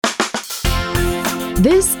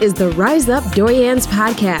This is the Rise Up Doyens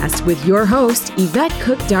podcast with your host, Yvette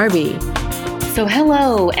Cook Darby. So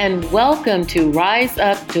hello and welcome to Rise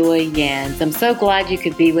Up Doyens. I'm so glad you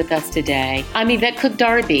could be with us today. I'm Yvette Cook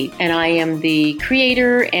Darby and I am the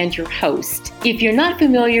creator and your host. If you're not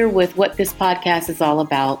familiar with what this podcast is all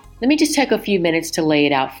about, let me just take a few minutes to lay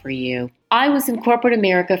it out for you. I was in corporate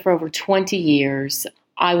America for over 20 years.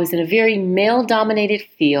 I was in a very male-dominated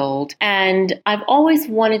field, and I've always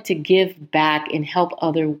wanted to give back and help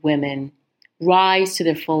other women rise to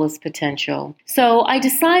their fullest potential. So I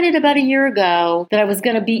decided about a year ago that I was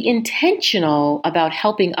going to be intentional about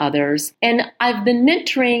helping others, and I've been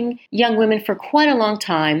mentoring young women for quite a long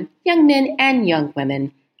time, young men and young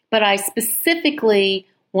women, but I specifically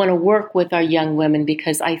want to work with our young women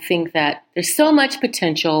because I think that there's so much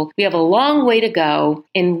potential. We have a long way to go,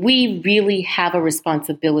 and we really have a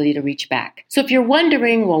responsibility to reach back. So if you're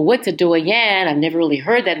wondering, well, what's a doyen? I've never really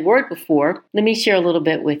heard that word before. Let me share a little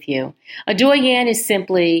bit with you. A doyen is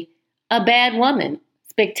simply a bad woman,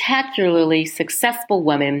 spectacularly successful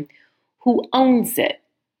woman who owns it,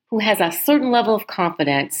 who has a certain level of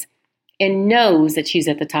confidence and knows that she's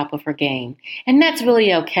at the top of her game. And that's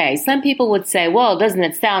really okay. Some people would say, well, doesn't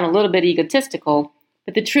it sound a little bit egotistical?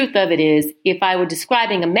 But the truth of it is, if I were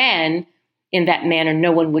describing a man in that manner,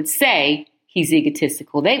 no one would say he's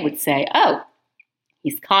egotistical. They would say, oh,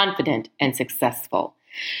 he's confident and successful.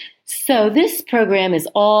 So this program is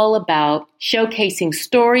all about showcasing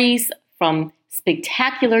stories from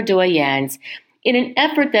spectacular doyens in an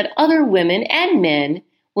effort that other women and men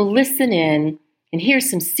will listen in and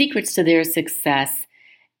here's some secrets to their success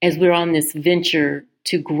as we're on this venture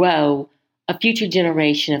to grow a future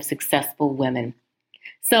generation of successful women.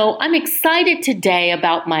 So I'm excited today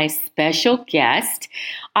about my special guest.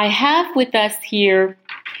 I have with us here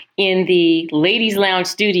in the Ladies Lounge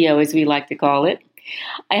studio, as we like to call it,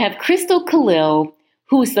 I have Crystal Khalil,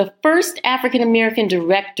 who is the first African-American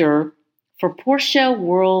director for Porsche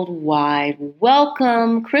Worldwide.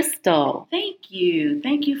 Welcome, Crystal. Thank you.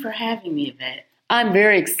 Thank you for having me, Yvette. I'm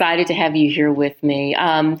very excited to have you here with me.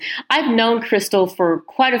 I've known Crystal for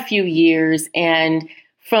quite a few years, and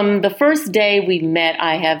from the first day we met,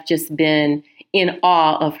 I have just been in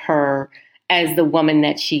awe of her as the woman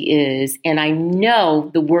that she is, and I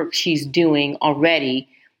know the work she's doing already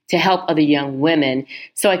to help other young women.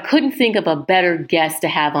 So I couldn't think of a better guest to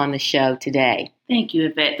have on the show today. Thank you,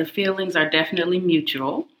 Yvette. The feelings are definitely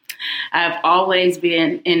mutual. I've always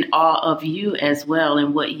been in awe of you as well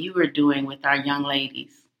and what you are doing with our young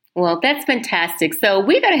ladies. Well, that's fantastic. So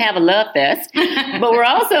we're going to have a love fest, but we're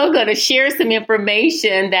also going to share some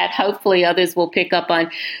information that hopefully others will pick up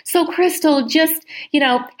on. So, Crystal, just,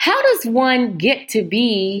 how does one get to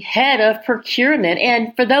be head of procurement?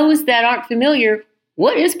 And for those that aren't familiar,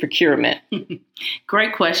 what is procurement?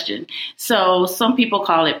 Great question. So some people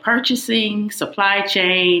call it purchasing, supply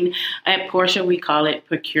chain. At Porsche, we call it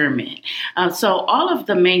procurement. So all of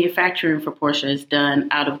the manufacturing for Porsche is done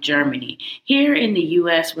out of Germany. Here in the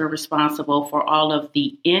U.S., we're responsible for all of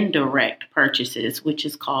the indirect purchases, which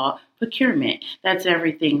is called procurement. That's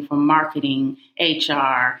everything from marketing,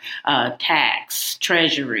 HR, tax,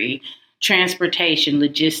 treasury, transportation,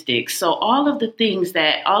 logistics. So all of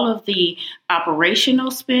the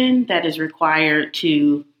operational spend that is required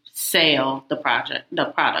to sell the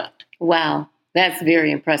product. Wow, that's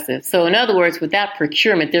very impressive. So in other words, without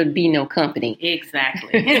procurement, there'd be no company.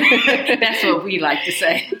 Exactly. That's what we like to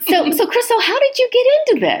say. So Crystal, how did you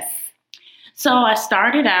get into this? So I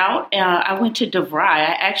started out, I went to DeVry.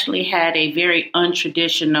 I actually had a very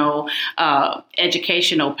untraditional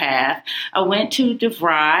educational path. I went to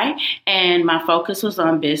DeVry and my focus was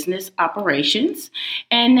on business operations.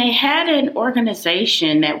 And they had an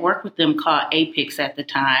organization that worked with them called APICS at the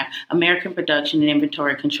time, American Production and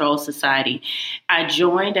Inventory Control Society. I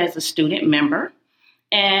joined as a student member.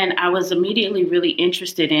 And I was immediately really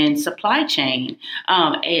interested in supply chain.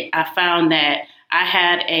 I found that I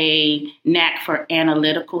had a knack for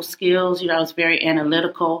analytical skills. I was very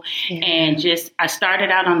analytical and I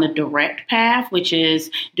started out on the direct path, which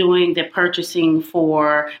is doing the purchasing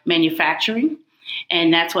for manufacturing.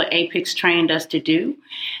 And that's what APICS trained us to do.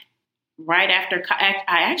 Right after,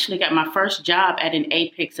 I actually got my first job at an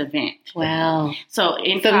APICS event. Wow. So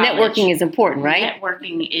college, networking is important, right?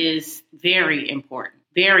 Networking is very important.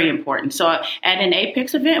 Very important. So at an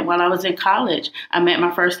APICS event while I was in college, I met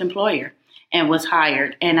my first employer and was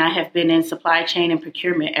hired. And I have been in supply chain and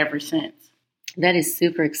procurement ever since. That is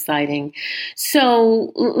super exciting.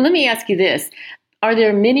 So let me ask you this. Are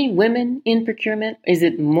there many women in procurement? Is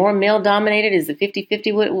it more male dominated? Is it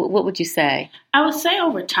 50-50? What would you say? I would say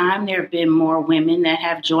over time there have been more women that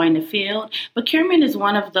have joined the field. Procurement is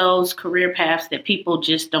one of those career paths that people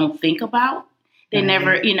just don't think about. They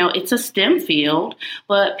never, it's a STEM field,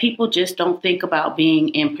 but people just don't think about being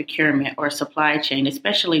in procurement or supply chain,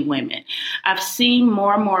 especially women. I've seen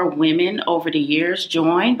more and more women over the years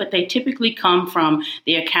join, but they typically come from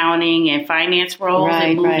the accounting and finance roles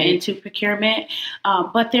and move into procurement.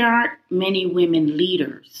 But there aren't many women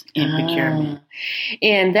leaders in procurement.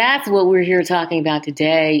 And that's what we're here talking about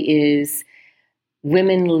today is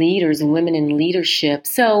women leaders and women in leadership.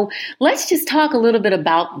 So let's just talk a little bit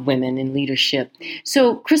about women in leadership.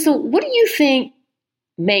 So, Crystal, what do you think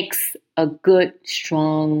makes a good,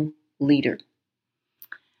 strong leader?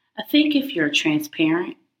 I think if you're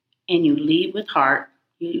transparent and you lead with heart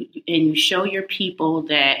and you show your people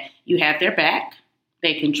that you have their back,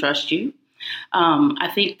 they can trust you. I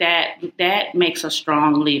think that makes a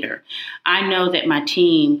strong leader. I know that my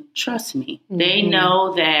team trusts me. Mm-hmm. They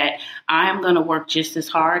know that I'm going to work just as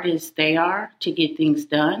hard as they are to get things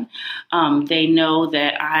done. They know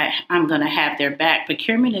that I'm going to have their back.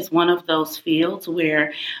 Procurement is one of those fields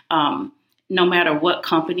where no matter what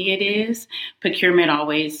company it is, procurement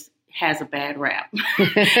always has a bad rap.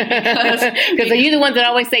 Because are you the ones that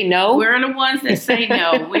always say no? We're the ones that say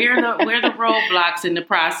no. We're the roadblocks in the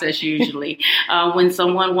process usually. When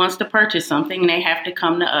someone wants to purchase something, they have to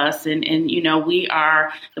come to us, and we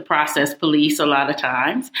are the process police a lot of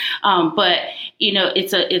times. But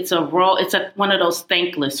it's a role. It's one of those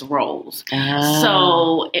thankless roles.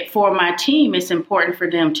 So for my team, it's important for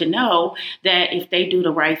them to know that if they do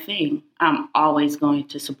the right thing, I'm always going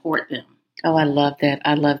to support them. Oh, I love that.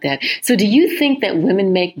 I love that. So do you think that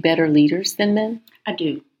women make better leaders than men? I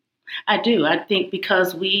do. I think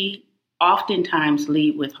because we oftentimes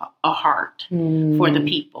lead with a heart for the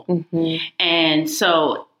people. Mm-hmm. And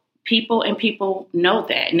so people know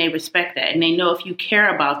that and they respect that. And they know if you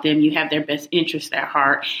care about them, you have their best interests at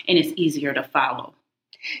heart and it's easier to follow.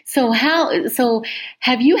 So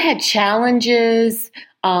have you had challenges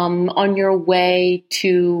on your way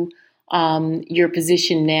to your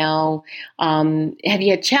position now? Have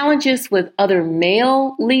you had challenges with other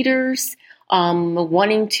male leaders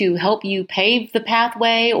wanting to help you pave the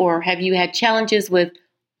pathway, or have you had challenges with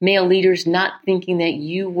male leaders not thinking that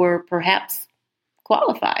you were perhaps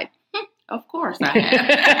qualified? Of course I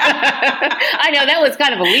have. I know that was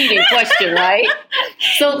kind of a leading question, right?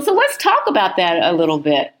 So let's talk about that a little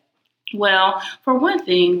bit. Well, for one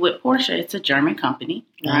thing, with Porsche, it's a German company,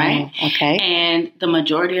 right? Oh, okay. And the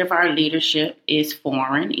majority of our leadership is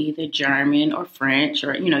foreign, either German or French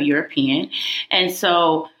or, European. And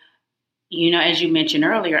so, as you mentioned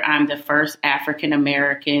earlier, I'm the first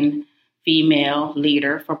African-American female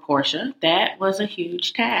leader for Porsche. That was a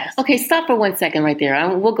huge task. Okay, stop for 1 second right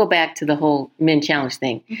there. We'll go back to the whole men challenge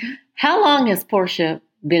thing. Mm-hmm. How long has Porsche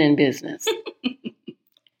been in business?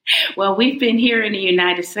 Well, we've been here in the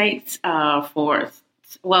United States Porsche's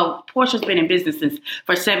been in business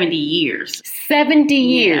for 70 years. 70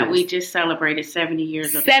 years? Yeah, we just celebrated 70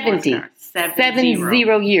 years of 70. the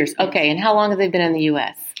 70 years. Okay, and how long have they been in the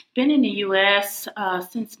U.S.? Been in the U.S.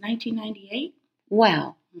 Since 1998.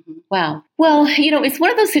 Wow. Mm-hmm. Wow. Well, it's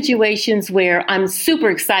one of those situations where I'm super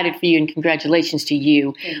excited for you and congratulations to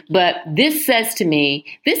you. But this says to me,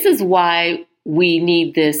 this is why we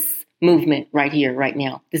need this movement right here, right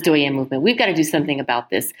now, this Doyen movement. We've got to do something about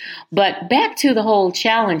this. But back to the whole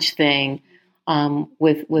challenge thing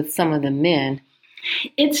with some of the men.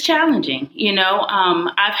 It's challenging.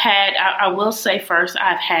 I will say first,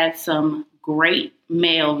 I've had some great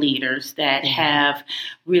male leaders that have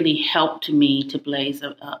really helped me to blaze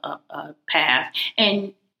a path.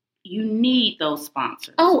 And you need those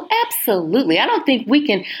sponsors. Oh, absolutely. I don't think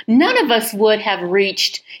none of us would have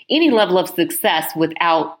reached any level of success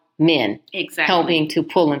without men helping to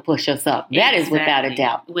pull and push us up. That is without a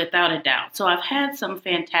doubt. Without a doubt. So I've had some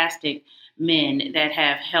fantastic men that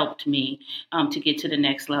have helped me to get to the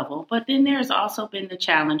next level. But then there's also been the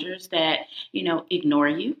challengers that, ignore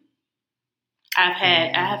you. I've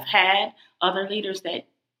had other leaders that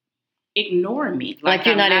ignore me. Like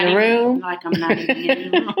you're not in the room? Like I'm not even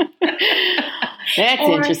in the room. That's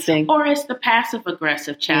interesting. Or it's the passive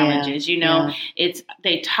aggressive challenges.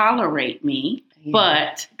 They tolerate me. Yeah.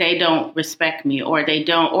 But they don't respect me, or they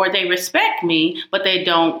respect me, but they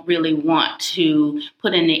don't really want to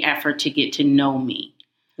put in the effort to get to know me,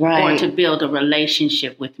 right, or to build a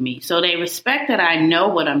relationship with me. So they respect that I know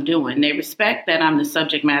what I'm doing. They respect that I'm the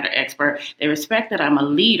subject matter expert. They respect that I'm a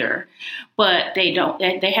leader, but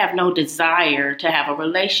they have no desire to have a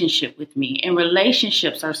relationship with me. And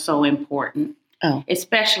relationships are so important.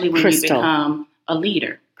 especially when you become a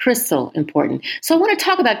leader. Crystal important. So I want to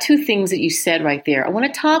talk about two things that you said right there. I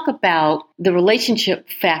want to talk about the relationship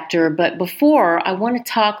factor, but before I want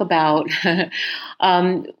to talk about,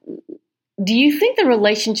 do you think the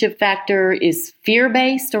relationship factor is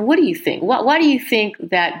fear-based, or what do you think? Why do you think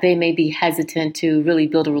that they may be hesitant to really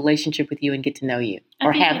build a relationship with you and get to know you,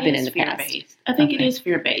 or have been in the past? I think it is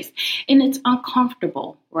fear-based, and it's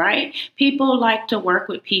uncomfortable, right? People like to work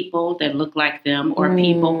with people that look like them or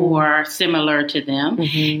people who are similar to them.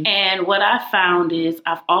 Mm-hmm. And what I found is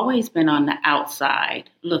I've always been on the outside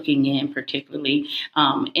looking in, particularly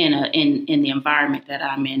in the environment that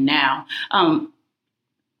I'm in now.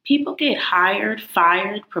 People get hired,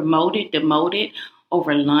 fired, promoted, demoted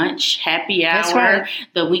over lunch, happy hour,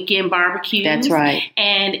 the weekend barbecues. That's right.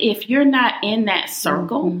 And if you're not in that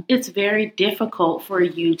circle, it's very difficult for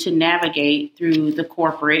you to navigate through the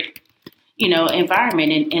corporate,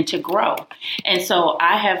 environment and to grow. And so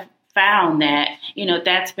I have found that,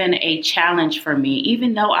 that's been a challenge for me.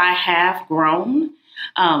 Even though I have grown,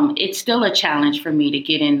 it's still a challenge for me to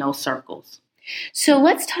get in those circles. So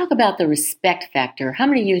let's talk about the respect factor. How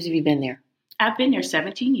many years have you been there? I've been there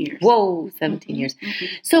 17 years. Whoa, 17 years. Mm-hmm.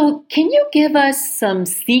 So can you give us some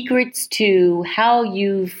secrets to how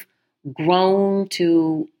you've grown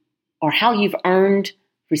to, or how you've earned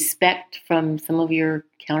respect from some of your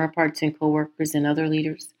counterparts and coworkers and other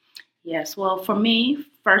leaders? Yes. Well, for me,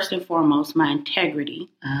 first and foremost, my integrity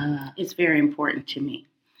is very important to me.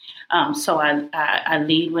 So I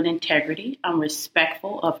lead with integrity. I'm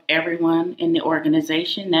respectful of everyone in the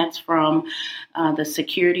organization. That's from the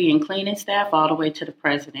security and cleaning staff all the way to the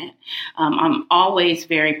president. I'm always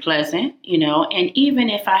very pleasant, and even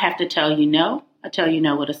if I have to tell you no, I tell you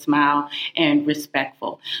no with a smile and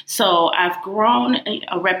respectful. So I've grown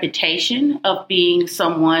a reputation of being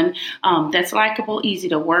someone that's likable, easy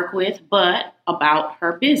to work with, but about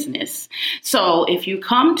her business. So if you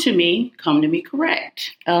come to me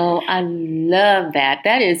correct. Oh, I love that.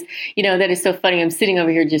 That is so funny. I'm sitting over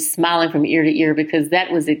here just smiling from ear to ear because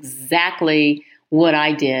that was exactly what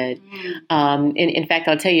I did. In fact,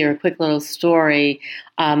 I'll tell you a quick little story.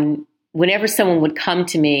 Whenever someone would come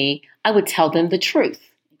to me, I would tell them the truth.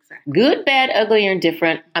 Exactly. Good, bad, ugly, or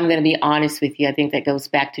indifferent. I'm going to be honest with you. I think that goes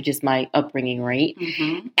back to just my upbringing, right?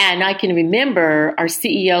 Mm-hmm. And I can remember our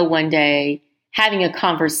CEO one day having a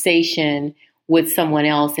conversation with someone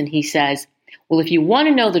else, and he says, well, if you want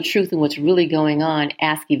to know the truth and what's really going on,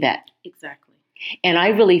 ask Yvette. Exactly. And I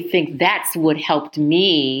really think that's what helped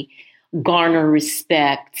me garner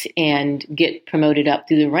respect and get promoted up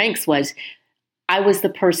through the ranks was I was the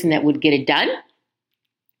person that would get it done.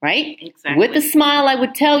 Right? Exactly. With a smile, I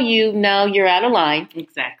would tell you, no, you're out of line.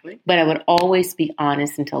 Exactly. But I would always be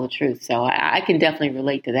honest and tell the truth. So I can definitely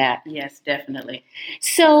relate to that. Yes, definitely.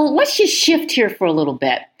 So let's just shift here for a little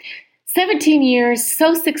bit. 17 years,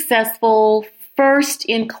 so successful, first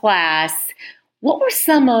in class. What were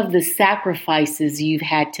some of the sacrifices you've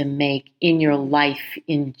had to make in your life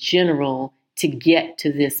in general to get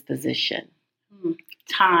to this position?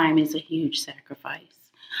 Time is a huge sacrifice.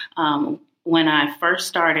 When I first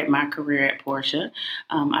started my career at Porsche,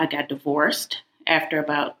 I got divorced after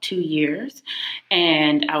about 2 years,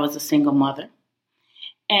 and I was a single mother.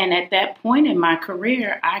 And at that point in my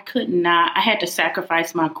career, I had to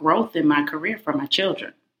sacrifice my growth in my career for my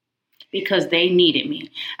children because they needed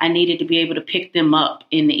me. I needed to be able to pick them up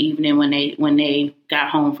in the evening when they got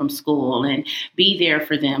home from school and be there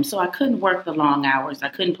for them. So I couldn't work the long hours. I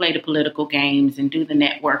couldn't play the political games and do the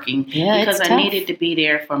networking because I needed to be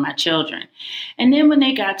there for my children. And then when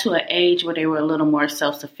they got to an age where they were a little more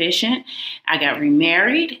self-sufficient, I got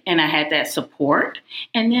remarried and I had that support.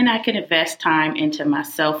 And then I could invest time into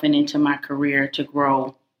myself and into my career to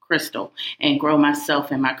grow Crystal and grow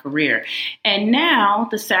myself in my career. And now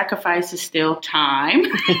the sacrifice is still time.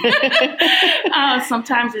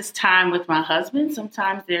 Sometimes it's time with my husband.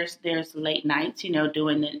 Sometimes there's late nights,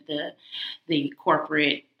 doing the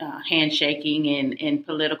corporate handshaking and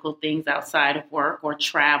political things outside of work or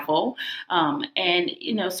travel.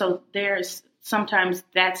 So sometimes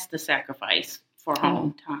that's the sacrifice for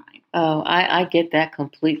home time. Oh, I get that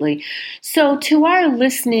completely. So to our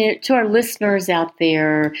listeners out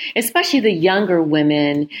there, especially the younger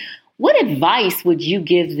women, what advice would you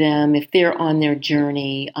give them if they're on their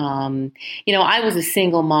journey? I was a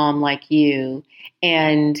single mom like you,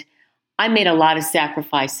 and I made a lot of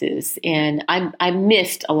sacrifices, and I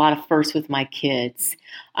missed a lot of firsts with my kids.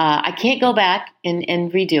 I can't go back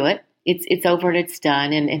and redo it. It's over and it's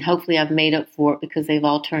done, and hopefully I've made up for it because they've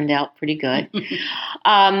all turned out pretty good.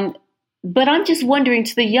 But I'm just wondering,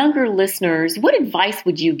 to the younger listeners, what advice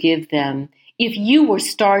would you give them if you were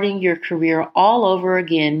starting your career all over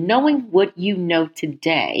again, knowing what you know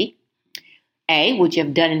today, A, would you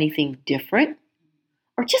have done anything different?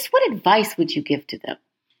 Or just what advice would you give to them?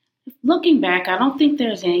 Looking back, I don't think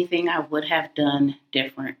there's anything I would have done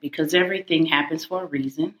different because everything happens for a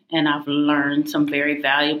reason. And I've learned some very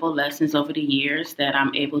valuable lessons over the years that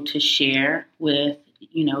I'm able to share with,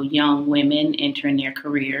 young women entering their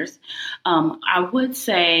careers. I would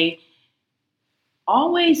say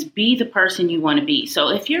always be the person you want to be. So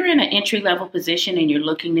if you're in an entry-level position and you're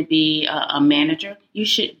looking to be a manager, you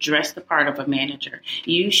should dress the part of a manager.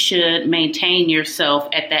 You should maintain yourself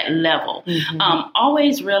at that level. Mm-hmm.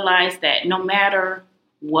 Always realize that no matter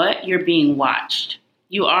what, you're being watched.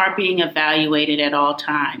 You are being evaluated at all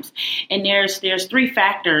times. And there's 3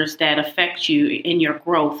 factors that affect you in your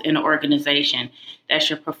growth in an organization. That's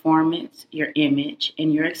your performance, your image,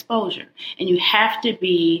 and your exposure. And you have to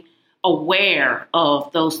be aware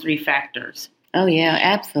of those 3 factors. Oh, yeah,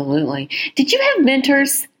 absolutely. Did you have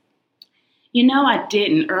mentors? I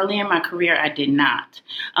didn't. Early in my career, I did not.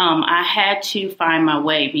 I had to find my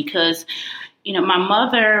way because, my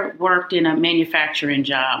mother worked in a manufacturing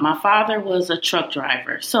job. My father was a truck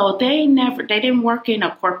driver. So they didn't work in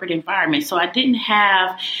a corporate environment. So I didn't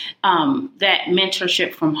have that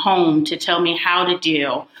mentorship from home to tell me how to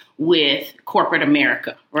deal with corporate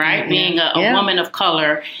America, right? Mm-hmm. Being a woman of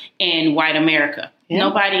color in white America. Yeah.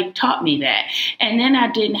 Nobody taught me that. And then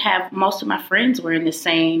I didn't have, most of my friends were in the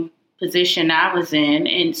same position I was in.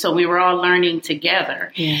 And so we were all learning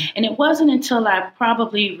together. Yeah. And it wasn't until I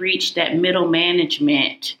probably reached that middle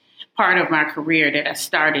management part of my career that I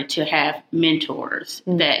started to have mentors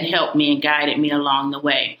that helped me and guided me along the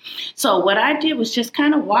way. So what I did was just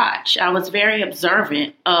kind of watch. I was very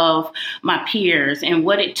observant of my peers and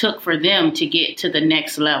what it took for them to get to the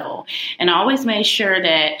next level. And I always made sure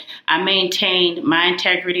that I maintained my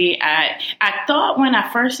integrity. I thought when I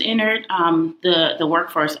first entered the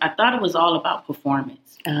workforce, I thought it was all about performance.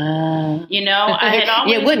 I had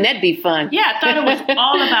always... Yeah, wouldn't that be fun? Yeah, I thought it was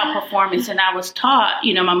all about performance. And I was taught,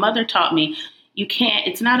 my mother taught me,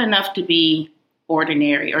 it's not enough to be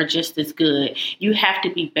ordinary or just as good. You have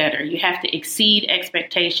to be better. You have to exceed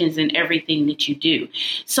expectations in everything that you do.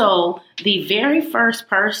 So the very first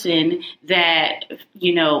person that,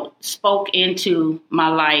 spoke into my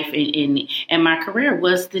life and my career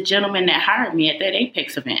was the gentleman that hired me at that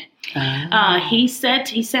Apex event. He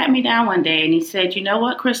sat me down one day and he said, "You know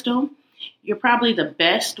what, Crystal? You're probably the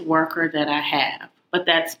best worker that I have, but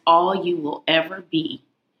that's all you will ever be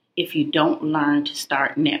if you don't learn to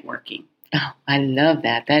start networking." Oh, I love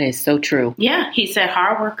that. That is so true. Yeah. He said,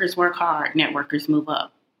 hard workers work hard, networkers move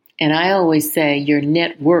up. And I always say your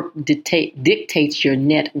network dictates your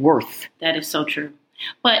net worth. That is so true.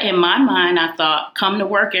 But in my mind, I thought, come to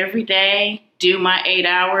work every day, do my 8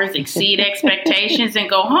 hours, exceed expectations, and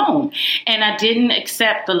go home. And I didn't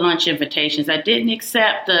accept the lunch invitations. I didn't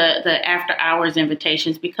accept the after hours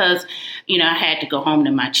invitations because, I had to go home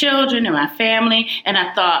to my children and my family. And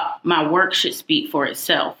I thought my work should speak for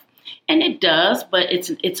itself. And it does, but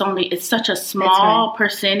it's such a small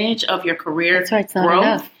percentage of your career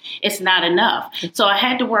growth. It's not enough. So I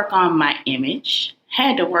had to work on my image,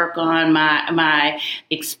 had to work on my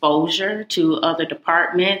exposure to other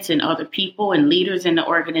departments and other people and leaders in the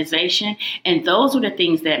organization. And those were the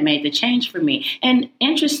things that made the change for me. And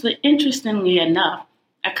interestingly enough,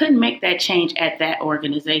 I couldn't make that change at that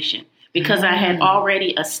organization because I had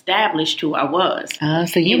already established who I was.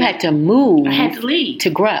 So you had to move. I had to leave. To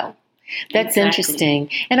grow. That's interesting.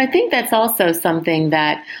 And I think that's also something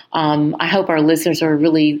that I hope our listeners are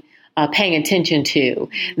really paying attention to,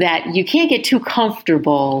 that you can't get too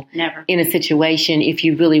comfortable in a situation if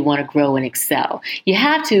you really want to grow and excel. You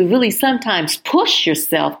have to really sometimes push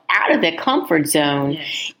yourself out of that comfort zone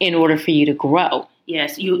in order for you to grow.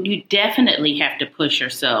 Yes, you definitely have to push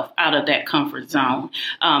yourself out of that comfort zone.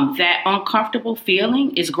 That uncomfortable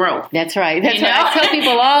feeling is growth. That's right. That's right. I tell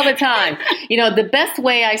people all the time, the best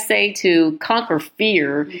way I say to conquer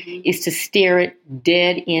fear is to stare it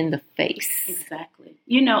dead in the face. Exactly.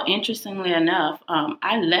 Interestingly enough,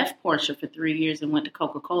 I left Porsche for 3 years and went to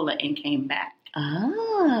Coca-Cola and came back.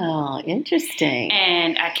 Oh, interesting.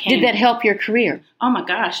 And I came. Did that help your career? Oh my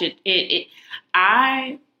gosh.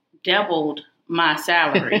 I doubled my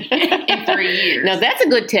salary in 3 years. Now that's a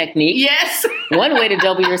good technique. Yes. One way to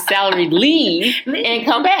double your salary, leave and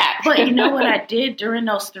come back. But you know what I did during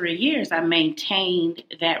those 3 years? I maintained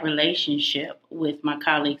that relationship with my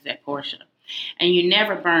colleagues at Porsche. And you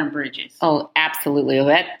never burn bridges. Oh, absolutely.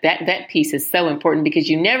 That piece is so important because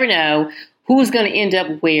you never know who's going to end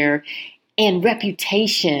up where. and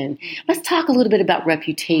reputation. Let's talk a little bit about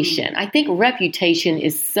reputation. I think reputation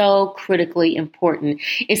is so critically important,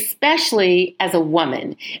 especially as a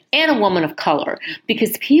woman and a woman of color,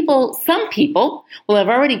 because some people will have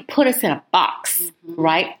already put us in a box,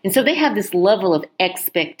 right? And so they have this level of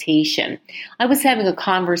expectation. I was having a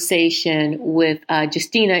conversation with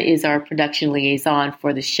Justina, is our production liaison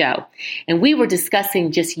for the show, and we were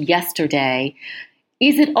discussing just yesterday,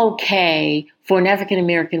 is it okay for an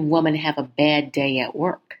African-American woman to have a bad day at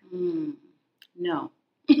work? No.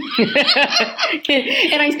 and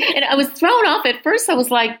I was thrown off at first. I was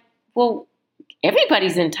like, well,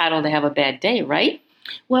 everybody's entitled to have a bad day, right?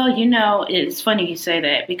 Well, it's funny you say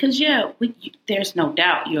that because, there's no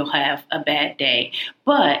doubt you'll have a bad day,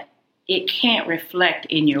 but it can't reflect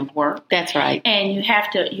in your work. That's right. And you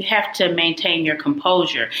have to maintain your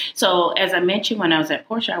composure. So as I mentioned, when I was at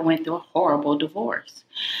Porsche, I went through a horrible divorce.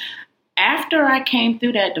 After I came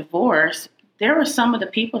through that divorce, there were some of the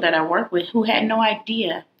people that I worked with who had no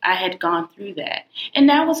idea I had gone through that. And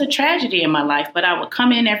that was a tragedy in my life. But I would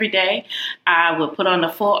come in every day. I would put on the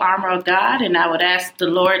full armor of God, and I would ask the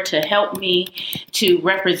Lord to help me to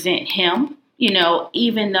represent Him.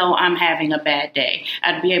 Even though I'm having a bad day,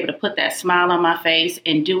 I'd be able to put that smile on my face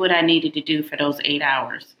and do what I needed to do for those 8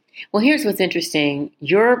 hours. Well, here's what's interesting.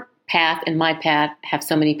 Your path and my path have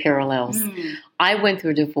so many parallels. I went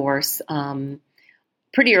through a divorce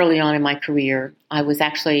pretty early on in my career. I was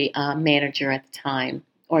actually a manager at the time,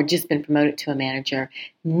 or just been promoted to a manager.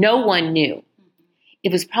 No one knew.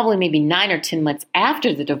 It was probably maybe 9 or 10 months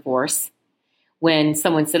after the divorce when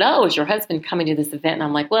someone said, oh, is your husband coming to this event? And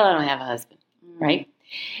I'm like, well, I don't have a husband. Right?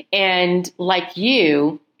 And like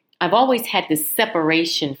you, I've always had this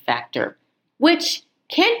separation factor, which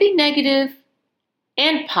can be negative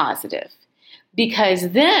and positive,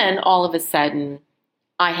 because then all of a sudden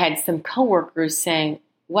I had some coworkers saying,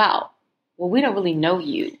 wow, well, we don't really know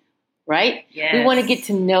you, right? Yes. We want to get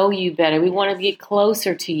to know you better. We want to get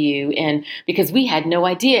closer to you. And because we had no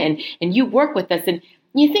idea, and you work with us, and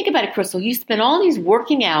you think about it, Crystal, you spend all these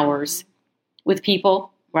working hours with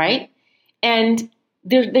people, right? And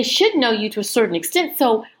they should know you to a certain extent.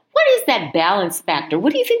 So what is that balance factor?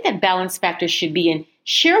 What do you think that balance factor should be? And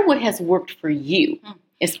share what has worked for you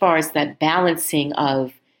as far as that balancing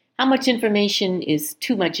of how much information is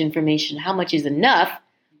too much information, how much is enough,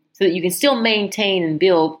 so that you can still maintain and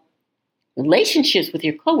build relationships with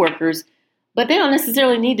your coworkers, but they don't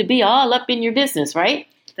necessarily need to be all up in your business, right?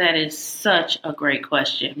 That is such a great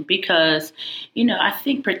question because, I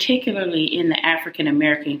think particularly in the African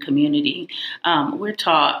American community, we're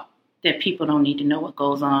taught that people don't need to know what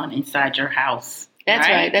goes on inside your house. That's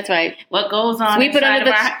right. That's right. What goes on sweep it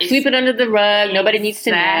under the rug. Nobody needs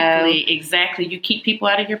to know. Exactly. You keep people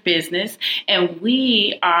out of your business. And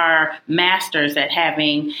we are masters at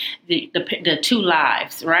having the two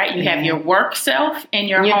lives, right? You have your work self and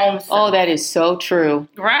your home self. Oh, that is so true.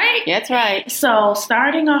 Right? That's right. So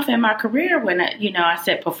starting off in my career when, I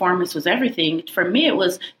said performance was everything, for me it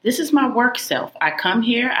was, this is my work self. I come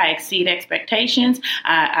here, I exceed expectations,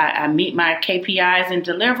 I meet my KPIs and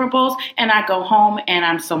deliverables, and I go home and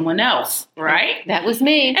I'm someone else, right? That was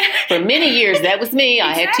me. For many years, that was me.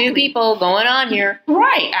 Exactly. I had two people going on here.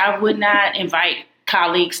 Right. I would not invite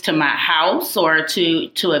colleagues to my house or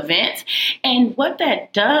to events. And what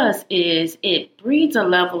that does is it breeds a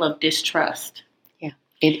level of distrust. Yeah,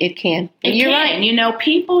 it can. And you're right.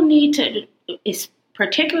 People need to, it's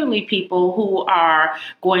particularly people who are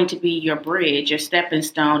going to be your bridge, your stepping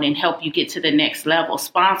stone, and help you get to the next level,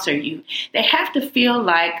 sponsor you. They have to feel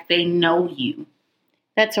like they know you.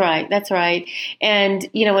 That's right. That's right. And,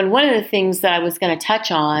 and one of the things that I was going to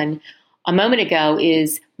touch on a moment ago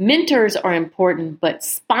is mentors are important, but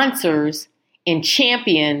sponsors and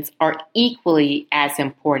champions are equally as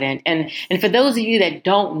important. And for those of you that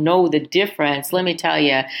don't know the difference, let me tell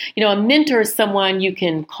you, a mentor is someone you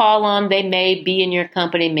can call on. They may be in your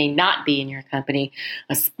company, may not be in your company.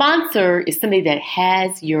 A sponsor is somebody that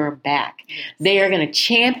has your back. They are going to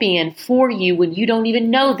champion for you when you don't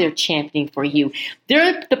even know they're championing for you.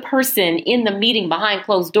 They're the person in the meeting behind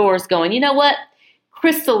closed doors going, you know what?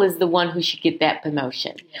 Crystal is the one who should get that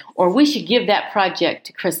promotion, or we should give that project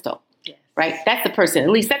to Crystal. Right? That's the person. At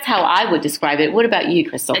least that's how I would describe it. What about you,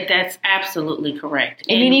 Crystal? That's absolutely correct.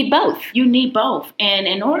 And you need both. You need both. And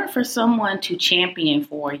in order for someone to champion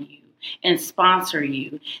for you and sponsor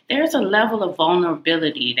you, there's a level of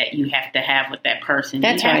vulnerability that you have to have with that person.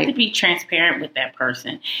 That's right. You have to be transparent with that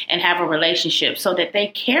person and have a relationship so that they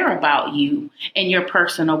care about you and your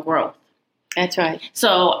personal growth. That's right.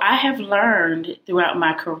 So I have learned throughout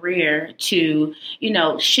my career to,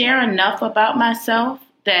 share enough about myself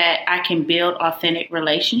that I can build authentic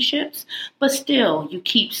relationships, but still you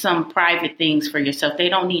keep some private things for yourself. They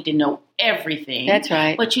don't need to know everything. That's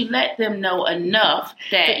right. But you let them know enough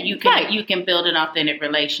that you can build an authentic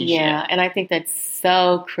relationship. Yeah, and I think that's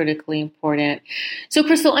so critically important. So,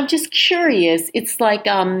 Crystal, I'm just curious. It's like,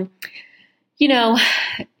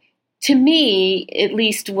 to me, at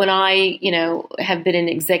least when I, have been in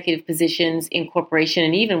executive positions in corporation,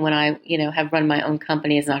 and even when I, have run my own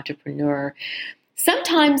company as an entrepreneur,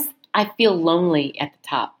 sometimes I feel lonely at the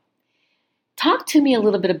top. Talk to me a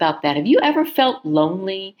little bit about that. Have you ever felt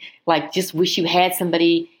lonely? Like just wish you had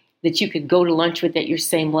somebody that you could go to lunch with at your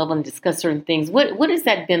same level and discuss certain things? What has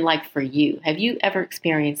that been like for you? Have you ever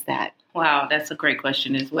experienced that? Wow, that's a great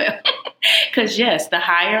question as well. Because yes, the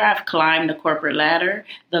higher I've climbed the corporate ladder,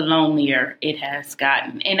 the lonelier it has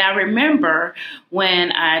gotten. And I remember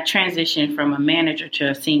when I transitioned from a manager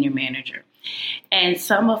to a senior manager. And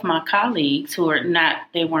some of my colleagues who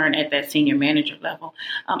they weren't at that senior manager level,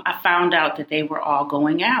 I found out that they were all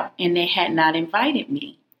going out and they had not invited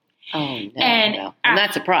me. Oh, no. I'm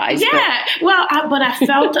not surprised. Yeah. But I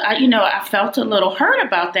felt, I felt a little hurt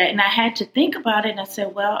about that. And I had to think about it. And I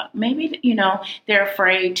said, well, maybe, they're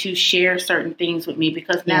afraid to share certain things with me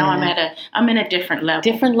because now I'm in a different level.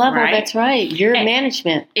 Different level. Right? That's right. You're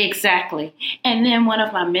management. Exactly. And then one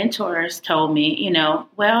of my mentors told me,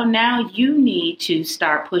 well, now you need to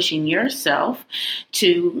start pushing yourself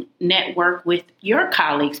to network with your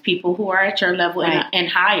colleagues, people who are at your level and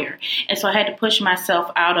higher. And so I had to push myself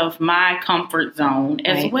out of my comfort zone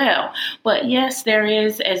as well. But yes, there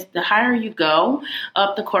is, as the higher you go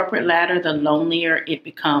up the corporate ladder, the lonelier it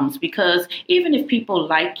becomes. Because even if people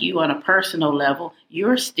like you on a personal level,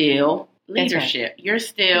 you're still leadership. You're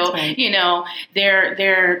still,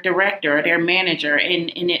 their director or their manager.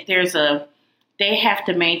 And they have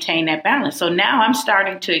to maintain that balance. So now I'm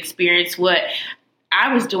starting to experience what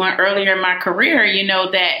I was doing earlier in my career,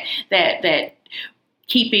 that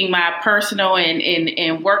keeping my personal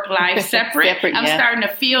and work life separate. I'm starting to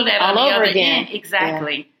feel that all on the over other again. end.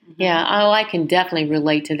 Exactly. Yeah. Oh, I can definitely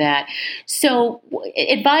relate to that. So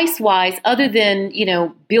advice-wise, other than,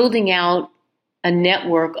 building out a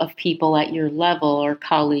network of people at your level or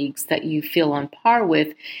colleagues that you feel on par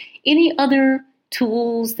with, any other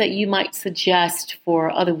tools that you might suggest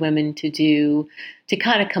for other women to do to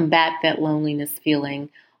kind of combat that loneliness feeling?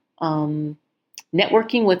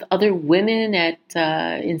 Networking with other women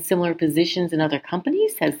in similar positions in other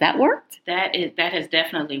companies, has that worked? That has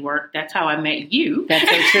definitely worked. That's how I met you. That's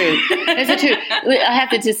so true. That's so true. I have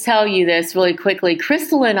to just tell you this really quickly.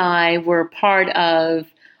 Crystal and I were part of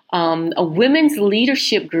a women's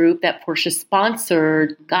leadership group that Porsche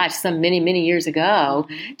sponsored, some many, many years ago.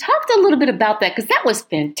 Mm-hmm. Talked a little bit about that because that was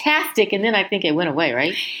fantastic. And then I think it went away,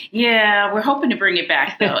 right? Yeah, we're hoping to bring it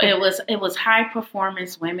back though. It was high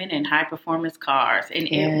performance women and high performance cars, and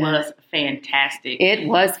it was fantastic. It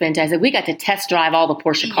was fantastic. We got to test drive all the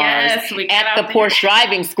Porsche cars at the Porsche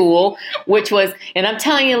driving school, which was, and I'm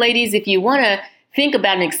telling you, ladies, if you want to think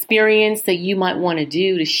about an experience that you might want to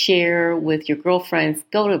do to share with your girlfriends,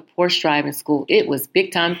 go to Porsche driving school. It was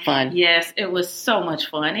big time fun. Yes, it was so much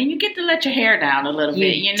fun. And you get to let your hair down a little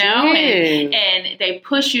bit, and they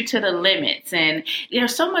push you to the limits. And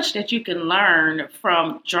there's so much that you can learn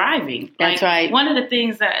from driving. That's right. One of the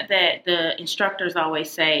things that the instructors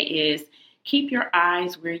always say is, keep your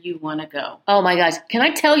eyes where you want to go. Oh my gosh. Can I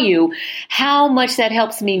tell you how much that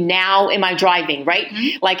helps me now in my driving, right?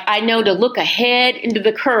 Mm-hmm. Like I know to look ahead into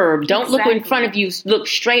the curb. Don't look in front of you. Look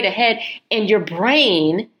straight ahead and your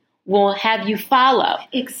brain will have you follow.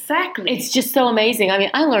 Exactly. It's just so amazing. I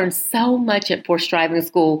mean, I learned so much at Porsche driving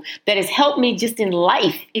school that has helped me just in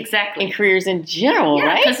life. Exactly. And careers in general,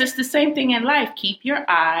 right? Because it's the same thing in life. Keep your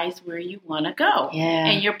eyes where you want to go. Yeah.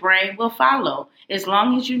 And your brain will follow. As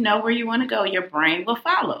long as you know where you want to go, your brain will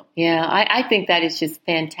follow. Yeah, I think that is just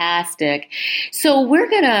fantastic. So we're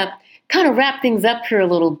going to kind of wrap things up here a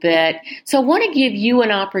little bit. So I want to give you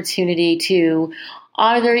an opportunity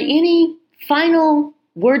are there any final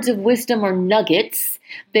words of wisdom or nuggets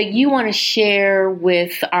that you want to share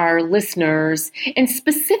with our listeners, and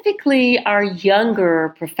specifically our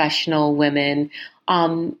younger professional women?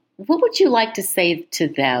 What would you like to say to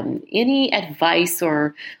them? Any advice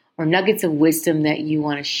or nuggets of wisdom that you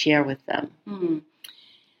want to share with them?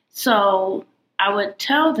 So I would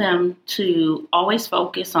tell them to always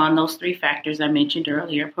focus on those three factors I mentioned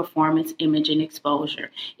earlier: performance, image, and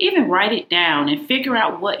exposure. Even write it down and figure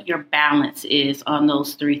out what your balance is on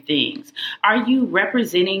those three things. Are you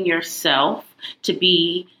representing yourself to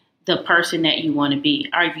be the person that you want to be?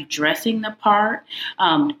 Are you dressing the part?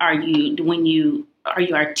 Are you, when you are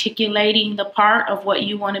you articulating the part of what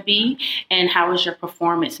you want to be? And how is your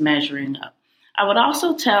performance measuring up? I would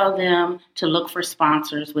also tell them to look for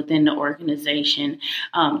sponsors within the organization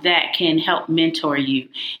that can help mentor you.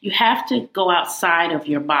 You have to go outside of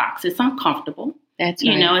your box. It's uncomfortable. That's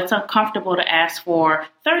right. It's uncomfortable to ask for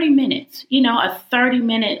 30 minutes, a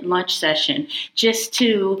 30-minute lunch session just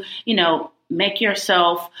to,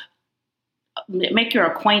 make your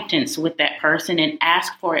acquaintance with that person and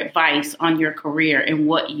ask for advice on your career and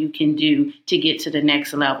what you can do to get to the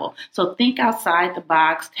next level. So think outside the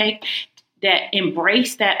box,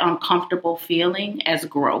 embrace that uncomfortable feeling as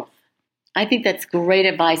growth. I think that's great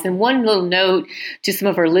advice. And one little note to some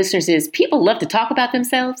of our listeners is people love to talk about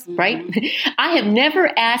themselves, right? I have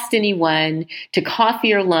never asked anyone to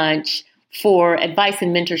coffee or lunch for advice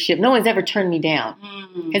and mentorship. No one's ever turned me down.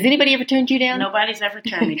 Has anybody ever turned you down? Nobody's ever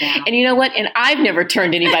turned me down. And you know what? And I've never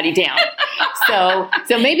turned anybody down. So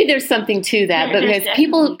maybe there's something to that. But because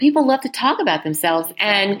people love to talk about themselves.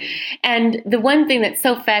 Exactly. And the one thing that's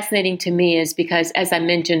so fascinating to me is because, as I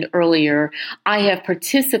mentioned earlier, I have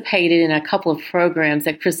participated in a couple of programs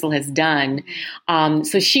that Crystal has done.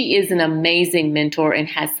 So she is an amazing mentor and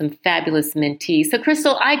has some fabulous mentees. So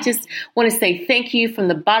Crystal, I just want to say thank you from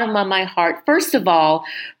the bottom of my heart. First of all,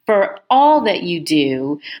 for all that you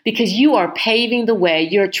do, because you are paving the way.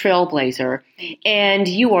 You're a trailblazer, and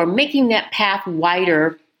you are making that path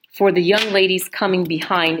wider for the young ladies coming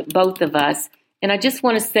behind both of us. And I just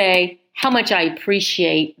want to say how much I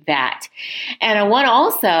appreciate that. And I want to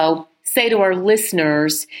also say to our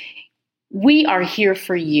listeners, we are here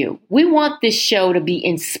for you. We want this show to be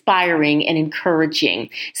inspiring and encouraging.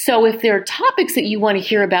 So if there are topics that you want to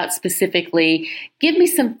hear about specifically, give me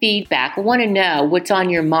some feedback. I want to know what's on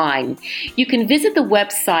your mind. You can visit the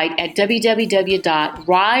website at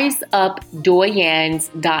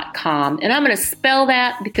www.riseupdoyens.com. And I'm going to spell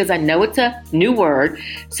that because I know it's a new word.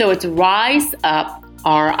 So it's Rise Up,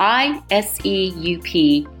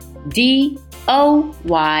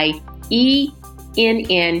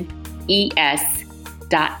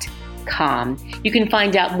 RISEUPDOYENS.com. You can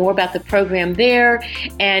find out more about the program there,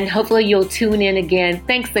 and hopefully you'll tune in again.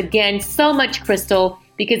 Thanks again so much, Crystal,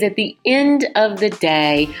 because at the end of the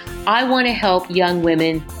day, I want to help young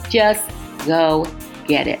women just go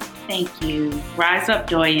get it. Thank you. Rise up,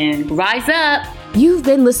 Doyens. Rise up. You've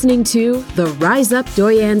been listening to the Rise Up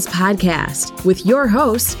Doyens podcast with your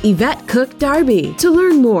host, Yvette Cook Darby. To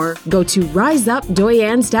learn more, go to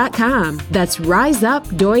riseupdoyens.com. That's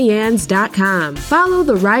riseupdoyens.com. Follow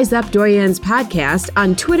the Rise Up Doyens podcast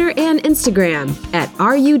on Twitter and Instagram at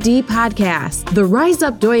RUD Podcast. The Rise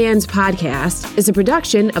Up Doyens podcast is a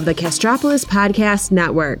production of the Castropolis Podcast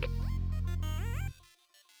Network.